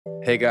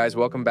Hey guys,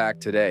 welcome back.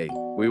 Today,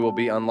 we will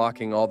be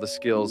unlocking all the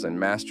skills and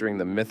mastering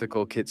the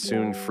mythical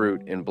Kitsune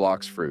Fruit in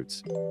Blox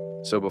Fruits.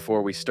 So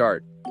before we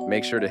start,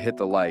 make sure to hit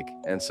the like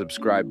and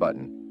subscribe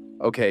button.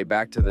 Okay,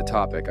 back to the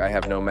topic. I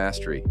have no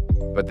mastery,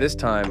 but this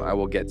time I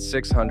will get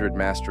 600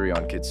 mastery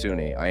on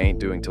Kitsune. I ain't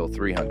doing till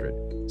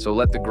 300. So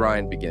let the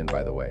grind begin,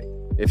 by the way.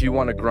 If you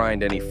want to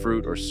grind any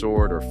fruit or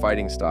sword or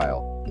fighting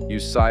style,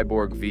 use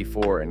Cyborg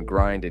V4 and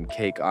grind in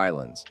Cake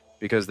Islands,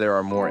 because there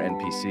are more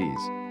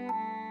NPCs.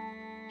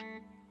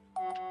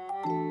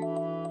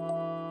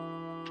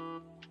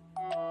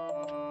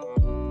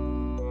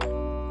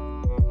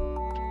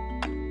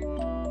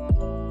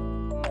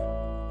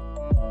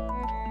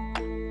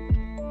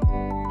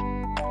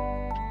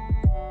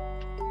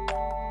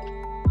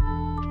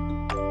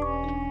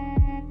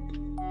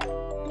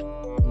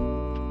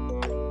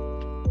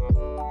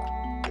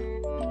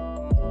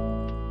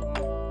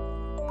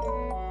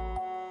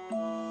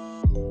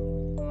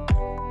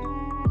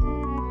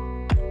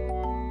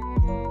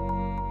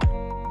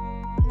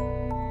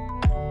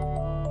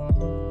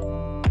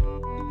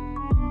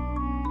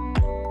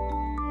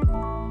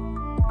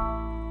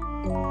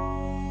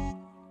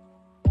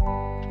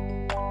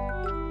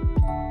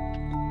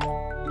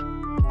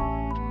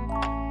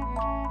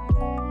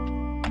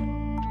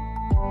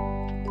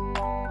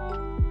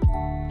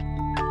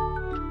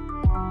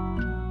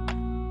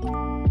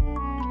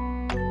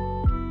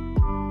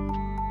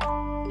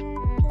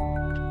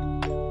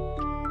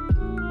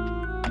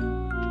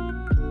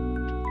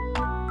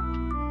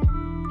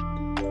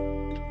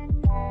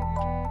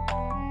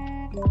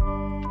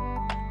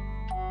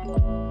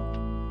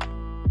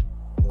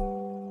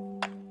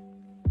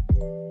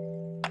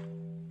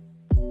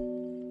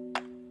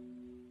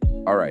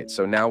 Alright,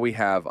 so now we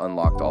have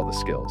unlocked all the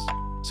skills.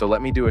 So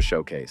let me do a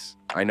showcase.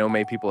 I know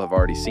many people have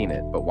already seen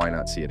it, but why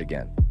not see it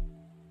again?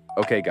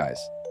 Okay guys,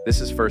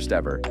 this is first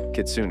ever,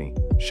 Kitsune,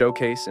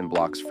 showcase in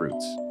Blox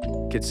Fruits.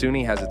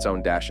 Kitsune has its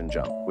own dash and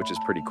jump, which is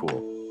pretty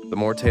cool. The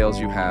more tails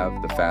you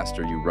have, the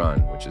faster you run,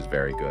 which is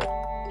very good.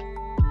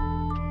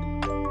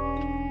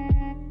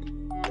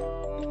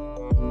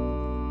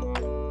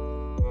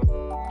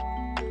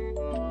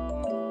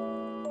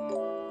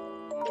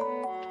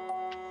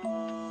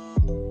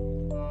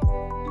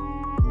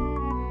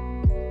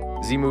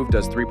 Z move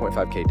does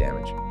 3.5k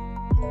damage.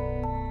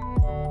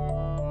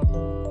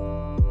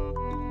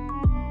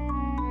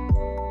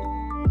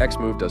 X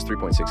move does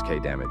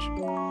 3.6k damage.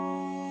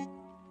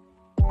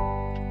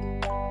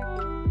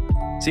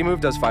 C move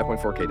does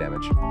 5.4k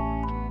damage.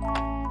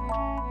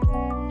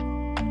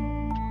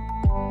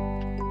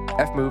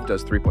 F move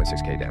does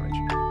 3.6k damage.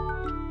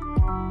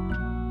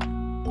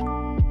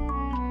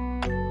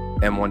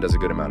 M1 does a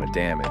good amount of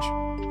damage.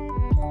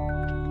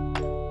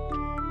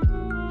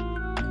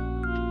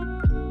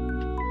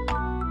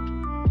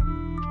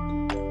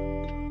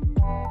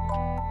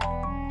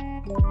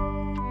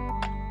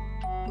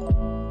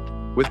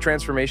 With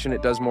transformation,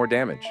 it does more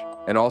damage,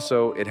 and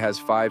also it has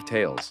 5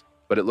 tails,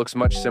 but it looks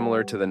much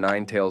similar to the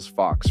 9 tails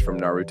fox from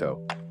Naruto.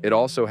 It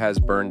also has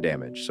burn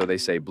damage, so they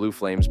say blue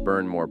flames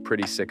burn more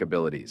pretty sick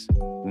abilities.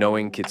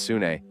 Knowing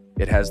Kitsune,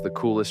 it has the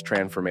coolest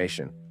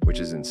transformation, which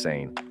is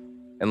insane.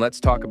 And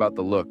let's talk about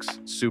the looks,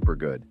 super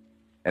good.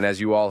 And as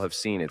you all have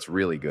seen, it's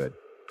really good.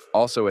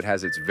 Also, it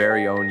has its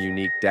very own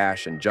unique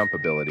dash and jump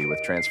ability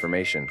with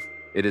transformation.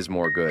 It is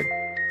more good.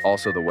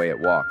 Also, the way it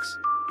walks.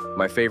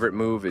 My favorite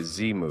move is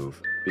Z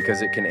move,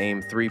 because it can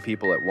aim 3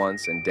 people at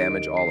once and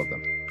damage all of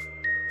them.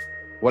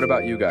 What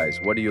about you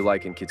guys? What do you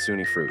like in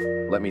Kitsune Fruit?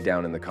 Let me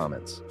down in the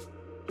comments.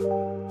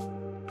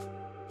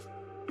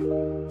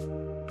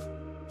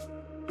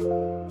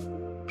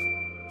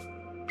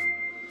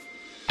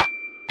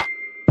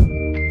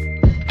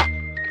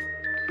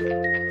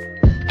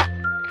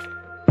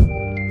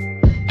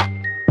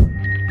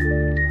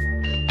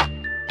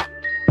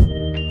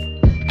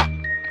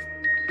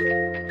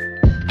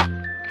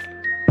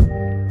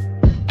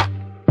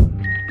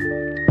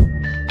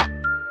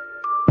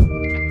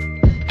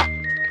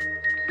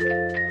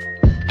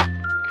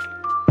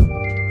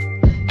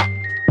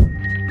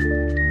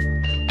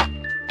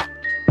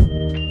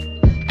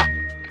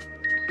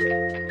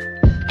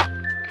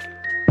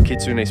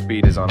 Kitsune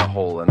speed is on a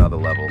whole another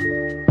level.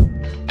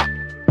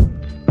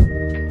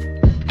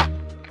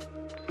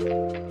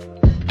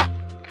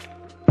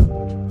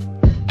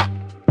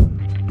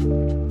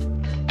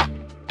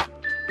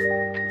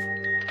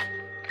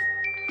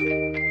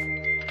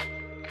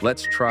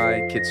 Let's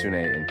try Kitsune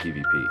in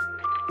PvP.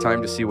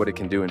 Time to see what it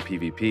can do in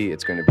PvP.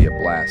 It's going to be a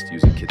blast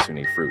using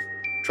Kitsune Fruit.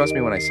 Trust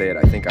me when I say it,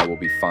 I think I will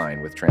be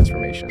fine with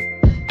transformation.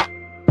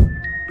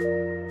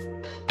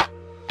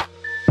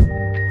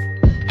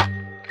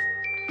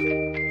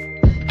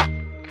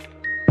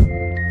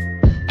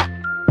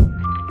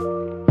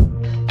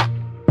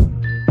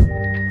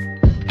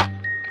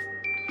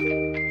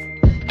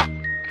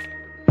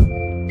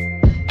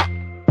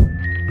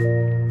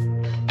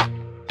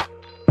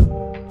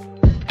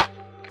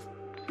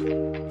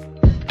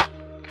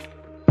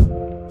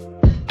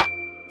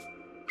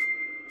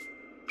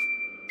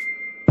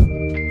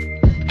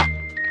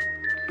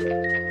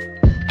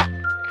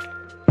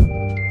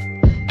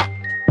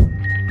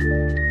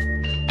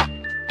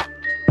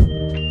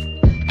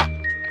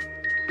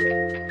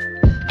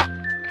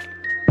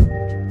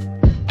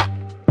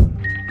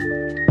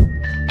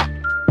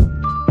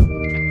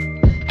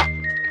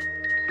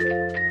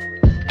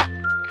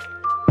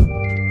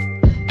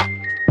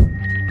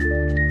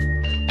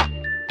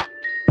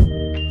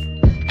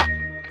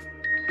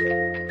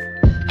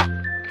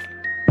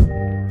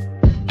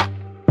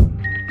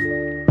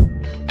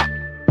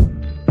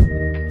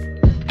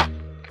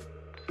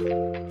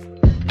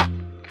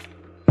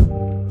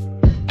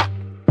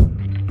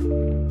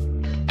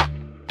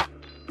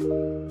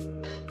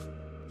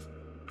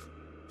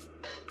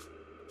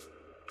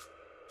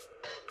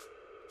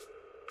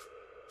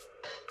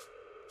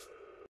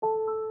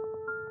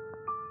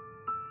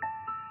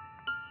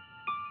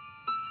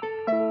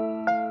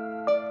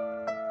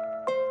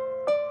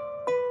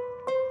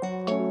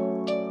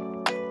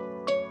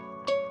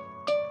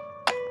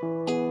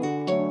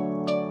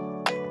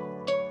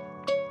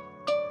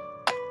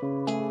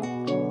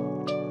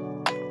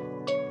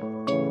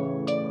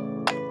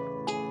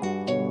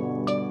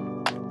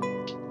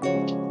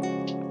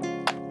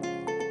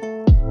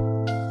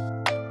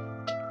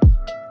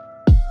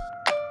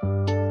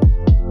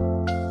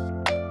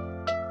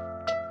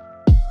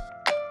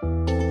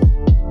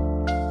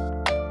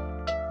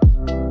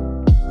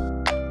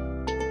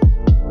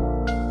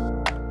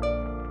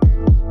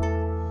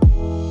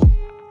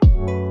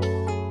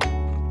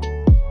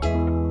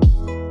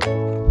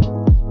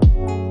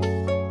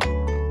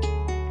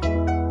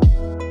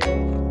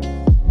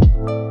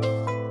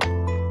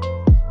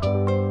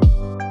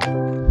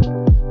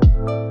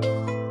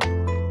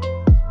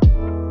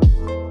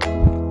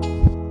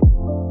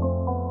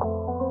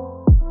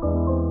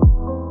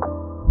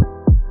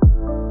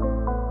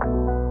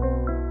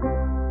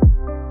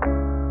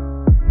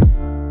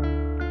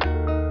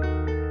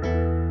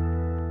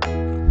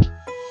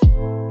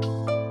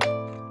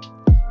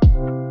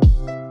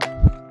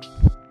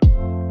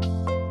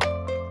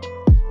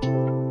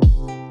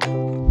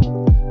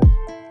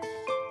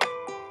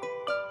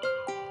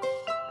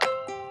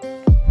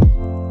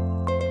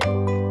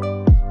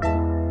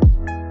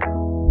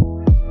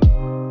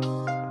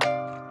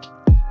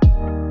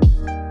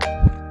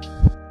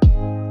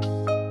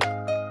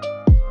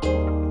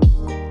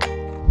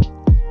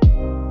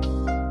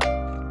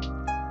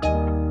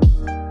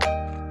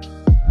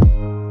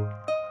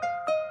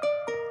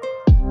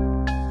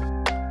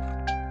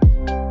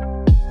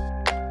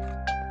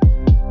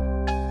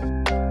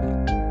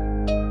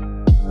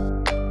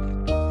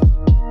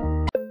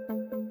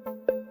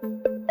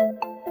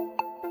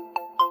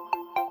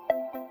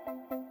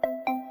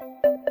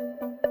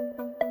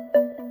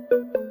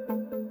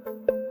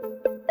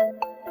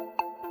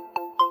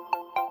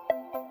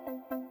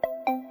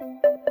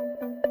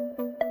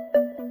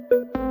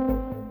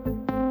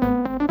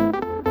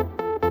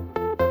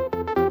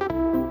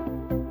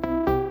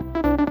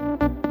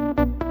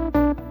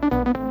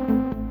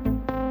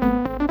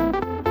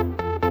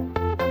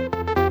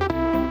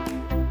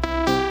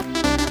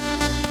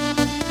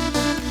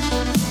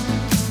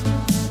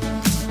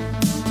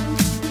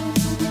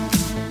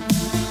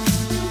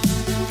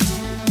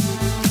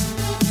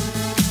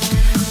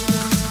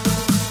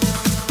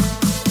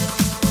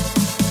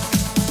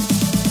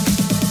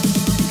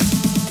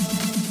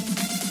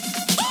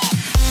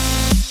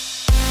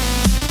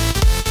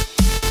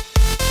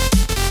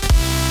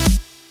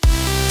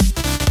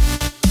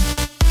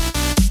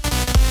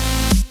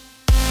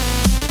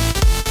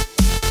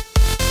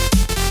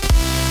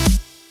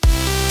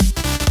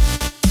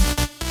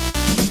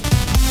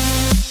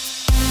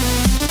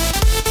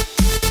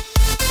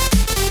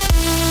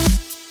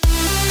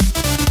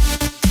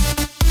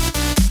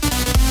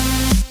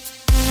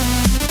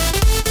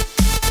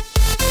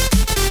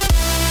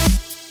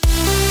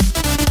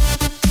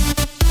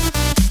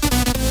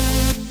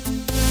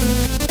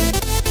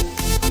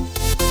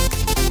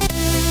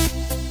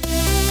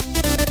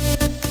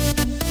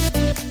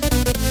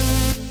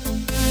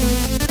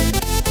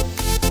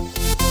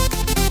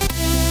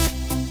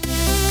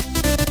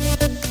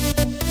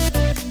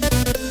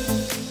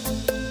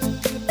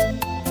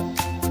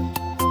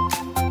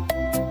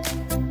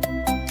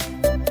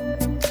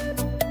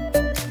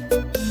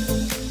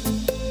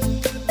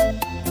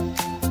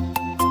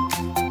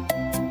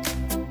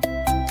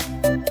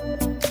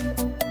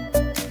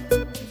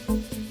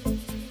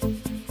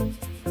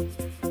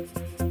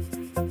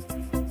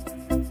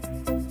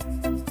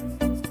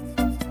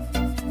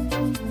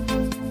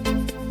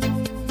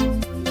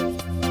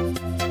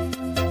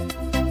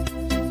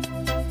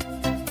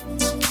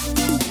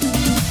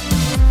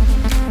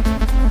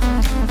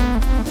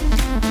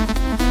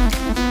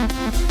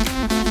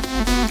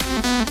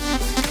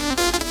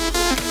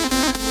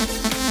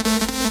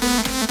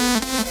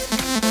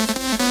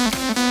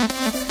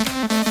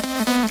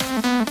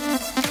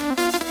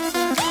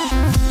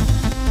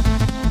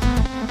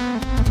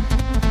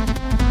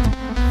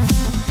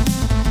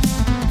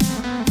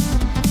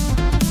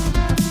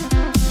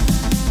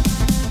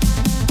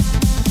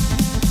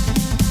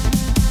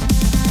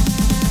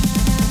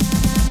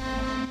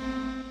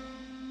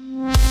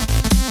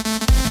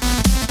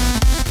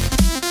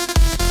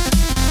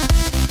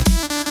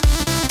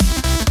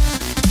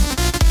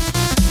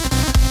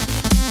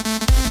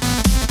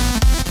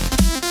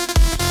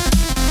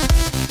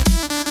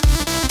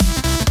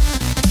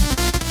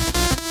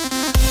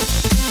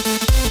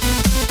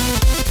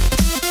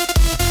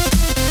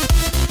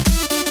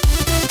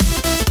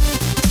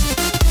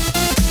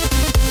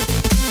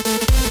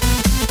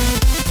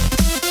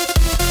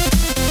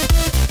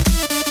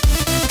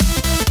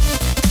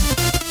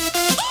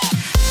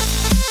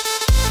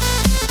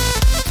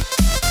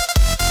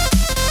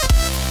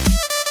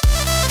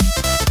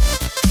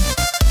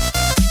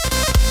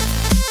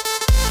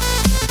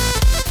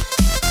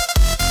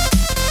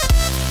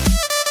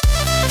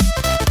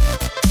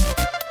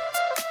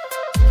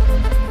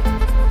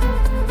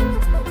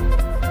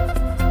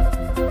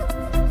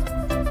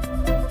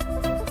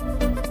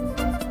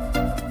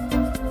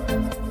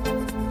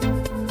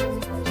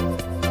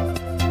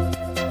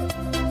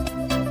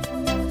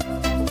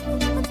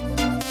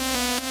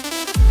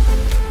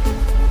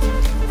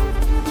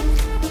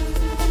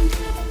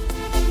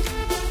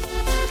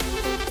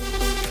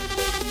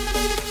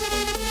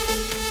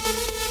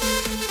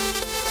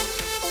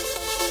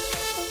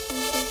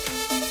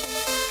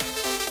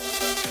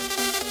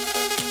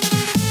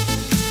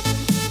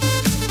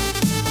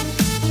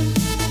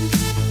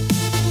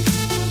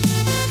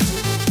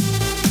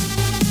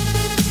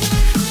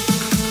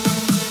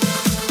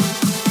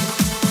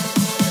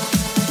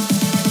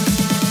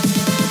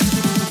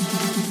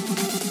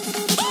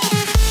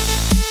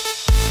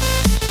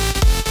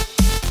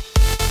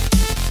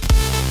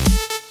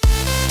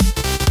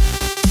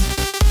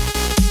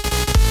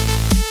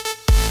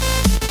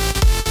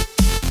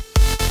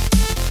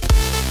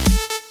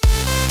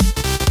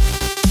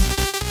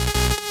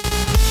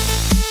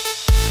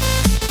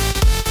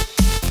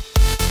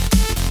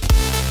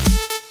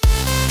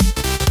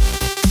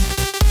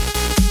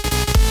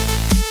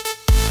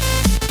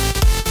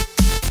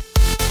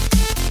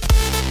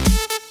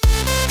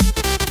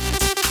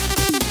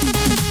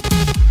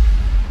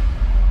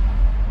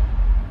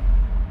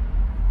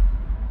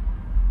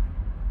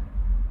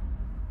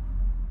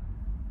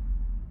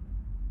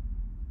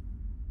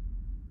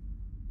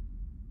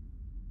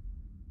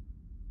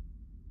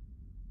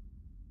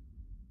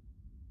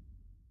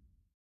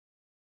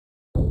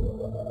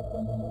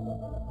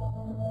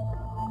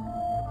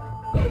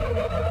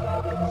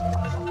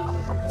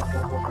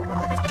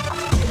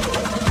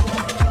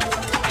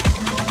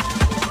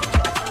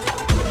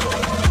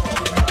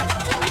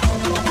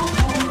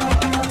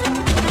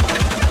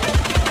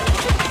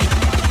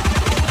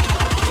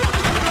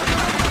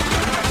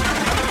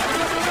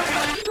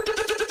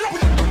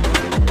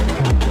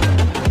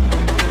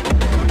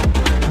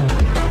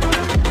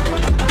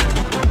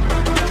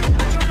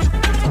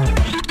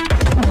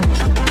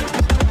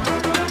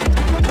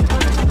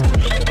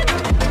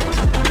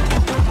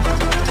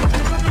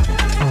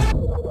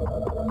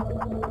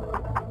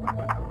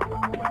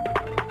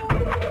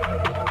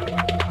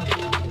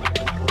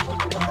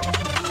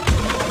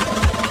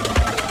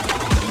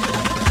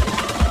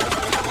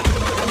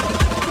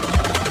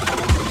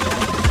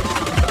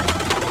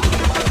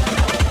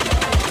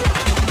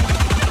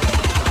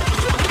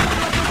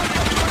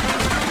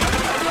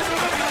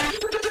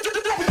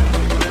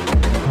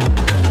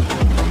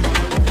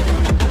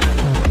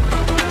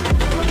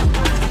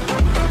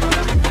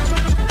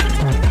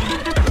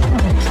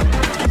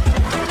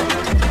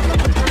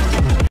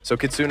 So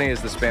Kitsune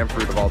is the spam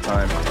fruit of all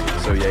time,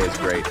 so yay is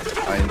great.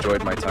 I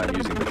enjoyed my time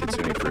using the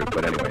Kitsune fruit,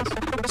 but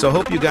anyways. So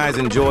hope you guys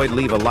enjoyed.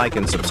 Leave a like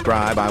and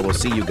subscribe. I will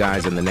see you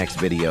guys in the next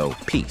video.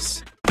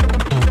 Peace.